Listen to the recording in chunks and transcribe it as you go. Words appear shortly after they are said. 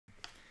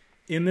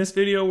In this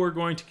video, we're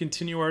going to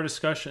continue our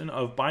discussion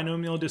of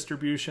binomial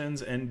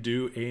distributions and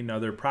do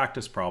another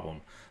practice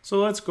problem. So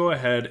let's go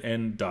ahead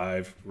and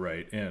dive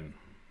right in.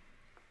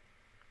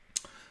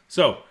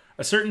 So,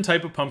 a certain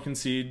type of pumpkin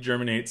seed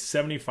germinates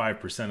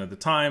 75% of the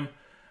time.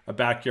 A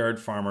backyard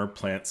farmer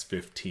plants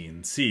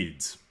 15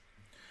 seeds.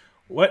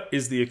 What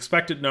is the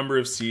expected number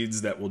of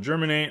seeds that will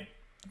germinate?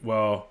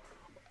 Well,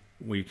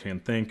 we can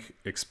think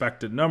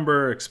expected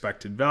number,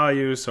 expected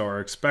value. So our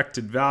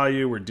expected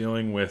value, we're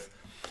dealing with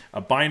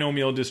a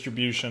binomial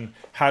distribution.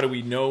 How do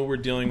we know we're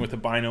dealing with a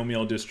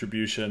binomial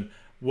distribution?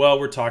 Well,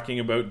 we're talking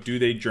about do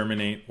they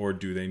germinate or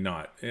do they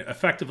not?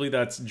 Effectively,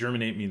 that's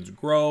germinate means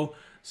grow.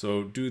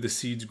 So do the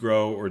seeds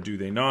grow or do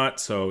they not?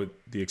 So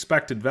the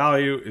expected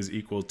value is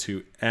equal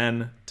to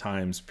n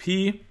times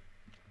p,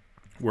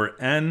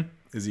 where n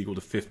is equal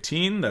to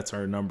 15. That's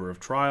our number of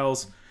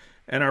trials.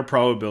 And our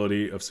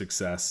probability of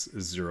success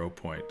is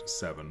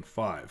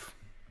 0.75.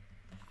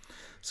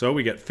 So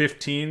we get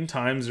 15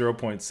 times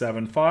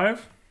 0.75,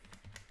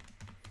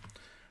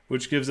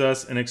 which gives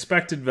us an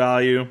expected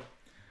value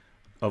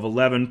of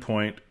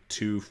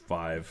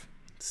 11.25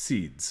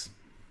 seeds.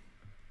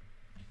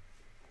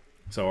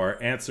 So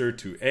our answer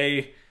to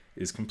A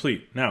is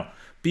complete. Now,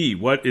 B,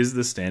 what is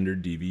the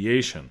standard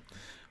deviation?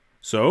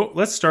 So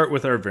let's start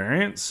with our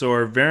variance. So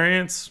our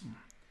variance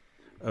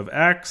of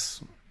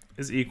x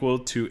is equal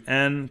to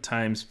n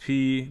times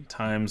p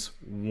times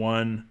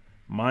 1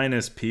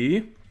 minus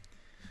p.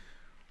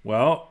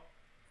 Well,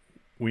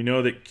 we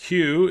know that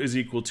q is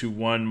equal to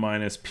 1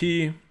 minus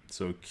p.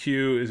 So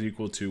q is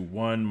equal to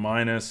 1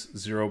 minus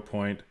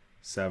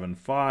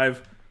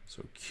 0.75.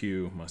 So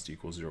q must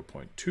equal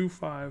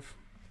 0.25.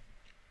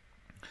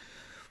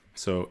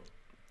 So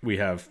we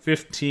have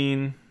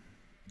 15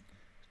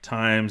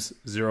 times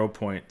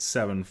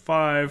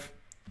 0.75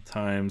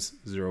 times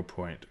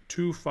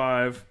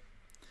 0.25.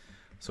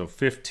 So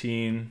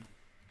 15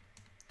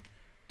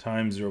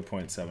 times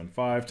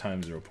 0.75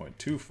 times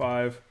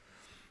 0.25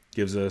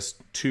 gives us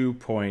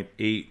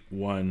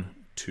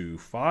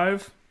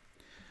 2.8125.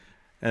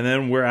 And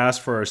then we're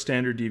asked for our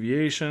standard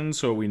deviation.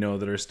 So we know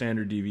that our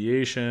standard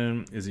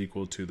deviation is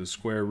equal to the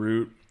square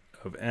root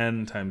of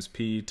n times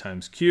p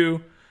times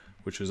q,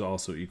 which is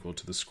also equal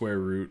to the square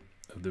root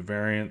of the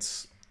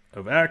variance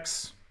of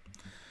x.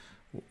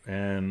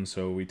 And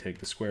so we take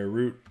the square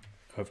root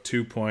of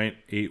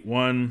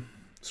 2.81,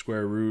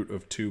 square root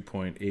of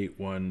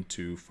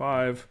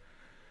 2.8125,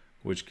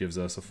 which gives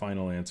us a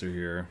final answer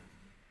here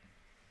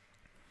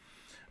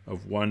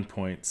of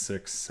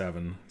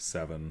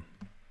 1.67705.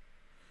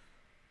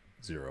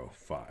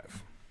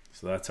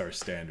 So that's our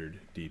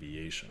standard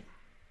deviation.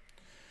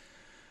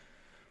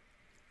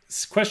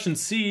 Question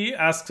C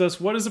asks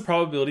us, what is the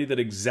probability that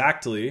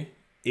exactly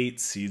 8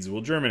 seeds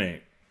will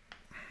germinate?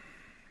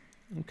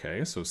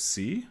 Okay, so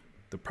C,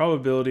 the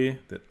probability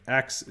that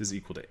x is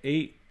equal to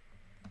 8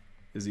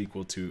 is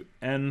equal to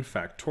n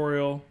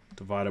factorial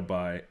divided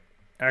by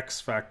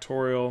x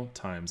factorial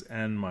times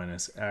n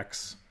minus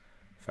x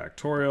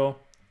factorial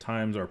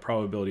times our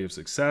probability of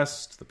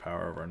success to the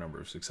power of our number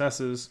of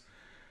successes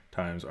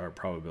times our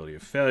probability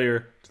of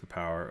failure to the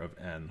power of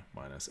n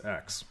minus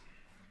x.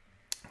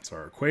 That's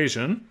our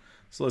equation.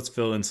 So let's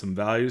fill in some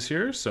values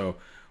here. So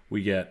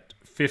we get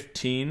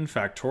 15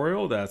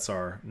 factorial, that's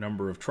our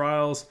number of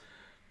trials,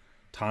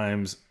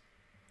 times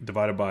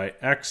divided by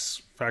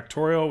x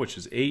factorial, which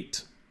is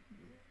 8.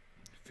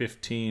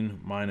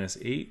 15 minus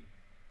 8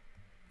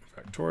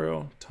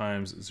 factorial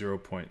times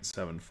 0.75 to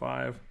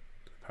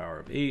the power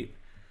of 8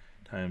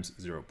 times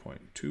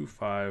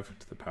 0.25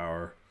 to the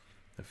power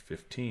of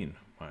 15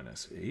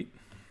 minus 8.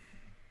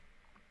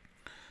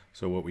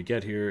 So what we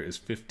get here is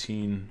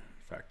 15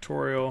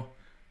 factorial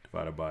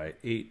divided by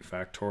 8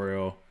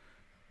 factorial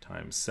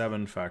times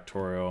 7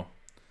 factorial,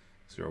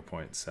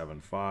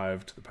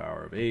 0.75 to the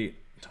power of 8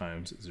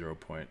 times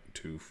 0.25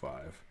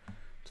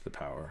 to the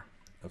power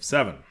of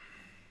 7.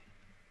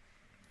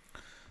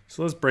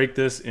 So let's break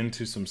this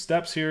into some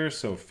steps here.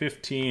 So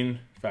 15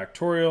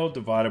 factorial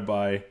divided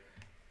by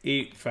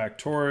 8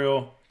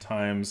 factorial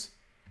times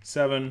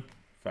 7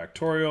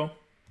 factorial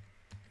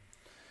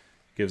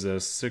gives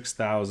us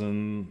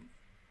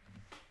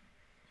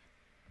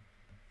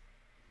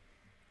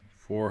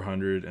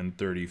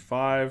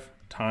 6,435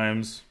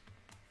 times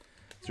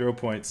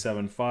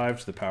 0.75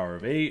 to the power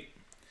of 8,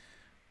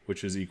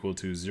 which is equal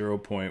to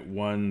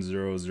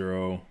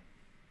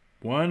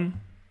 0.1001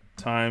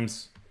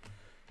 times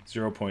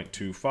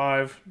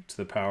 0.25 to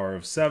the power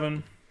of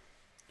 7,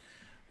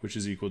 which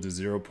is equal to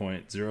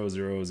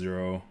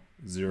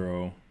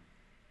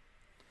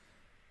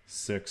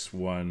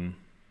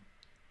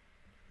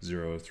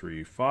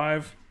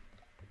 0.000061035.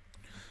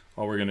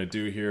 All we're going to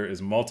do here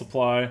is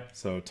multiply.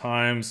 So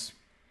times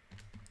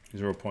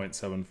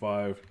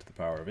 0.75 to the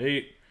power of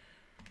 8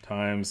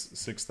 times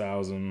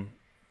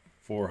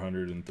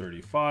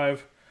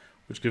 6,435,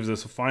 which gives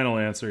us a final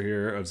answer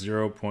here of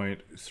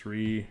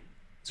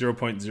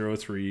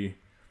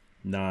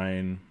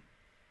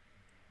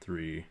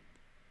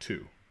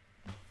 0.03932.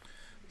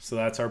 So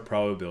that's our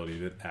probability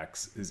that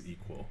x is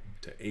equal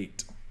to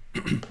 8.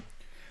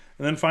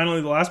 And then finally,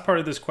 the last part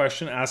of this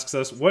question asks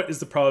us, what is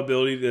the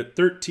probability that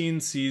 13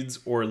 seeds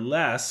or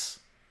less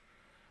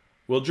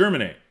will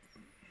germinate?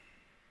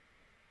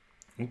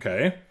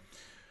 Okay,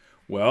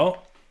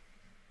 well,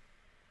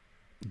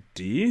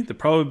 D, the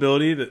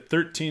probability that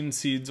 13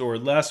 seeds or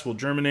less will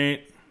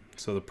germinate.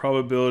 So the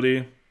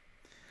probability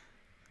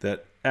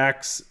that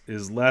X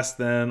is less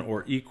than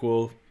or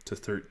equal to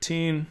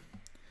 13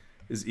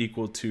 is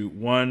equal to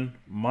 1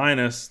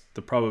 minus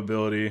the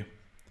probability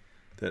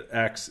that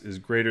X is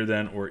greater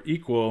than or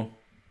equal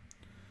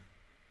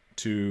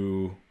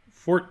to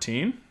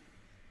 14.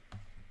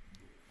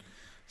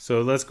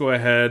 So let's go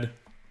ahead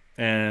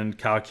and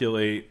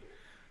calculate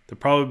the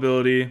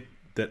probability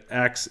that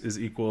X is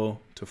equal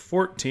to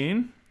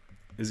 14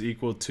 is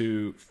equal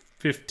to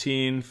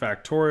 15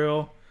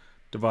 factorial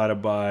divided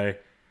by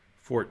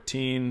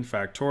 14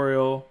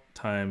 factorial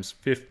times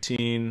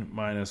 15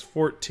 minus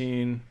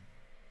 14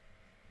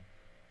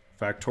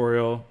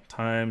 factorial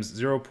times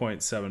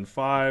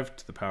 0.75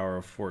 to the power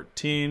of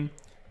 14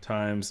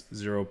 times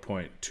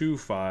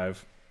 0.25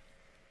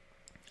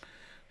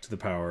 to the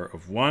power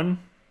of 1.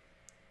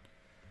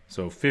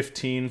 So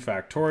 15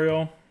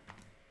 factorial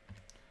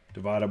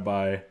divided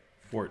by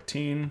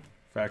 14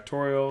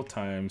 factorial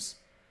times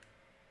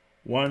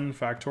 1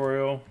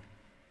 factorial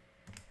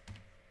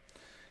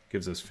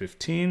gives us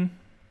 15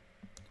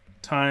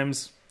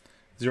 times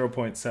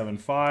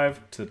 0.75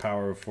 to the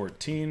power of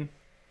 14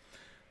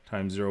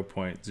 times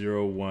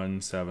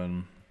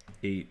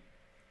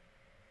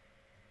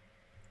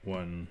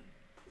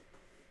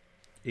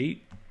 0.017818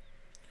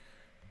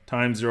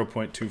 times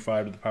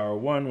 0.25 to the power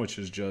of 1, which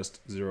is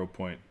just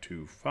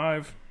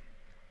 0.25.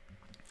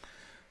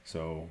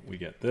 So we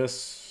get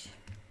this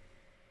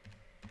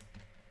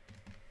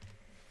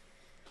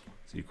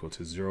is equal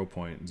to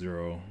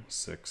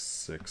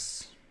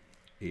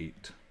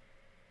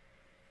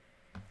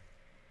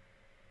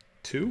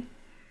 0.06682.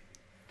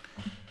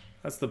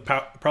 That's the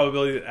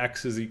probability that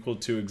X is equal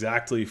to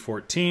exactly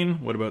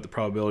 14. What about the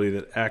probability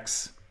that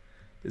X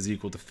is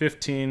equal to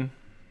 15?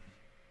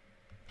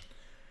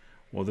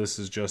 Well, this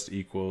is just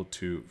equal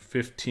to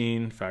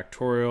 15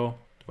 factorial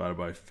divided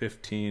by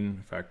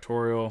 15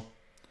 factorial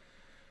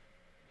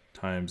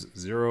times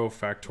 0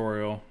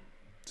 factorial,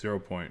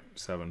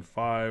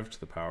 0.75 to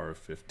the power of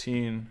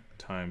 15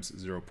 times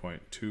 0.25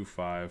 to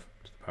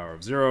the power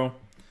of 0.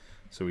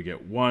 So we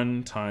get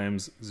 1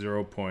 times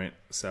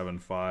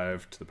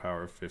 0.75 to the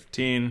power of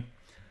 15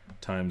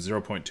 times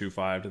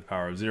 0.25 to the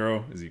power of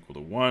 0 is equal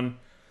to 1.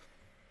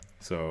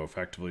 So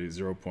effectively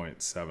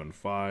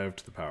 0.75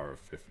 to the power of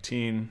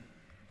 15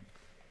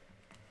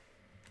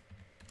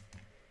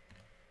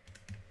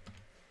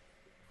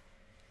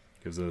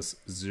 gives us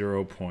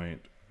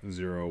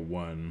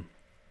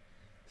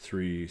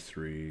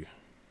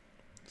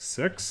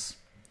 0.01336.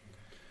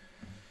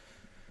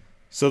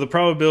 So the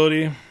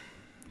probability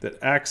that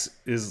X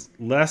is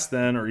less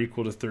than or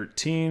equal to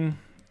 13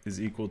 is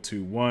equal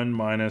to 1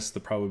 minus the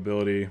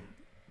probability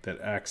that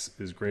X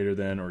is greater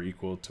than or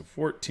equal to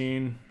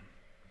 14.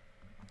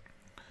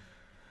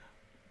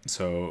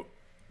 So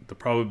the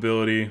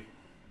probability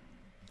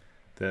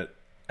that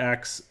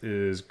X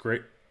is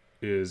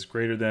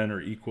greater than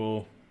or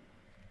equal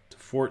to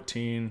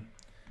 14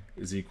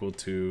 is equal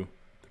to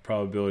the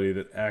probability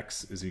that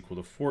X is equal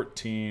to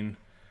 14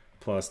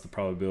 plus the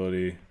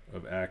probability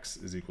of X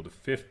is equal to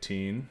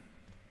 15.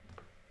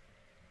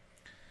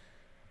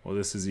 Well,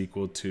 this is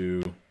equal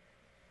to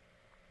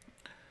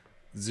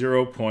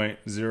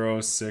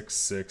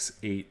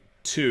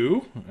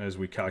 0.06682, as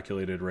we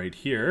calculated right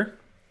here,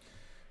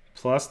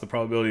 plus the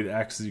probability that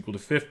X is equal to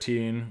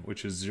 15,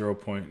 which is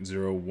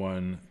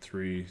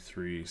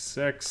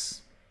 0.01336.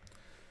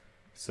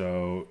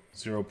 So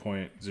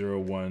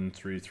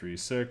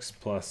 0.01336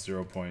 plus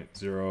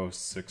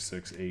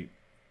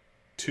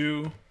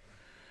 0.06682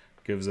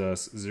 gives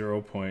us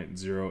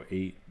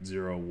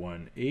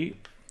 0.08018.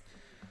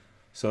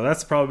 So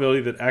that's the probability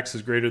that X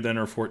is greater than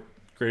or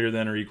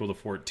equal to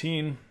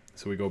 14.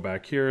 So we go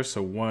back here.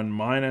 So 1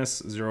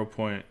 minus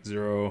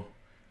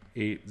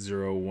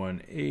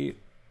 0.08018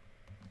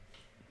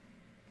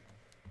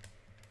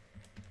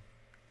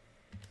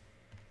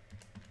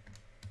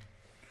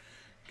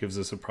 gives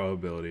us a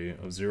probability of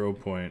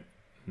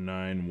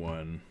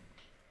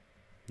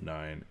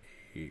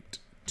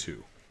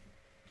 0.91982.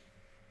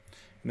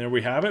 And there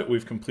we have it.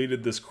 We've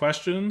completed this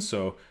question.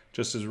 So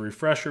just as a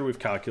refresher, we've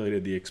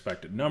calculated the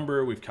expected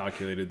number. We've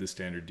calculated the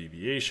standard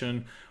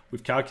deviation.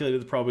 We've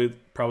calculated the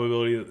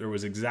probability that there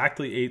was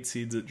exactly 8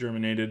 seeds that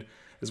germinated,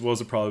 as well as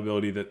the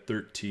probability that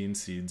 13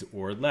 seeds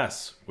or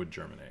less would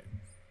germinate.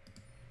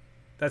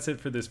 That's it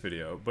for this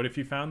video, but if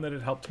you found that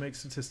it helped make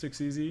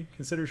statistics easy,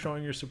 consider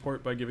showing your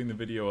support by giving the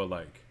video a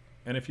like.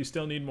 And if you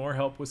still need more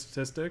help with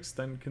statistics,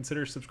 then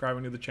consider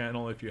subscribing to the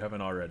channel if you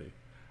haven't already.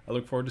 I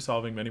look forward to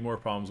solving many more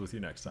problems with you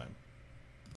next time.